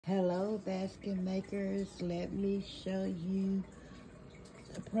Hello basket makers, let me show you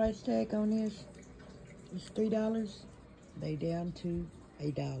the price tag on this. It's $3. They down to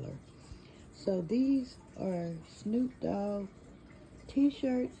 $1. So these are Snoop Dogg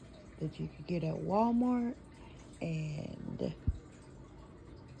t-shirts that you can get at Walmart, and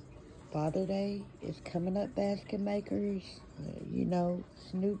Father's Day is coming up, basket makers. You know,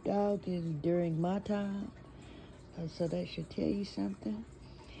 Snoop Dogg is during my time, so that should tell you something.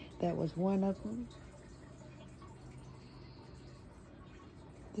 That was one of them.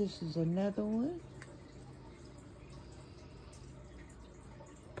 This is another one.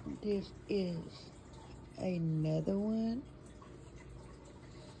 This is another one.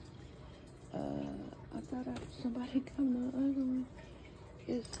 I thought somebody come the other one.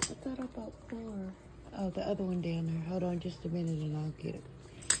 I thought I bought 4. Oh, the other one down there. Hold on just a minute and I'll get it.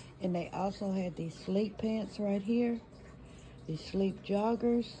 And they also had these sleep pants right here. These sleep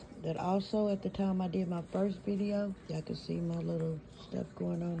joggers that also, at the time I did my first video, y'all can see my little stuff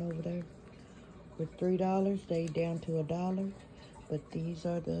going on over there. For $3, they down to $1. But these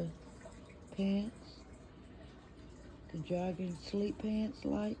are the pants. The jogging sleep pants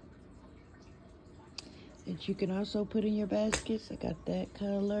like. That you can also put in your baskets. I got that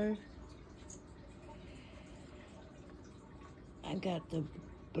color. I got the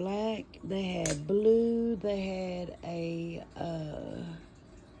black. They had blue. They had a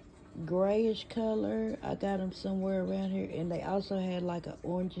grayish color. I got them somewhere around here. And they also had like an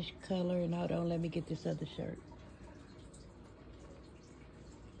orangish color. And hold on, let me get this other shirt.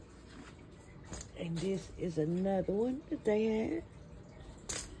 And this is another one that they had.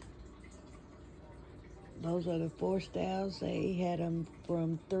 Those are the 4 styles. They had them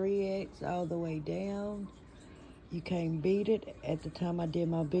from 3X all the way down. You can't beat it. At the time I did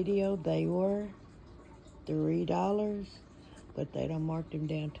my video, they were $3, but they done marked them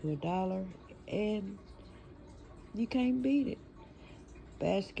down to $1, and you can't beat it.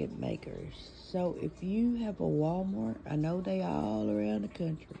 Basket makers. So if you have a Walmart, I know they are all around the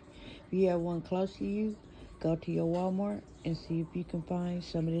country. If you have one close to you, go to your Walmart and see if you can find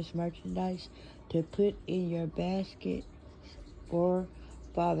some of this merchandise to put in your basket for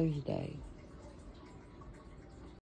Father's Day.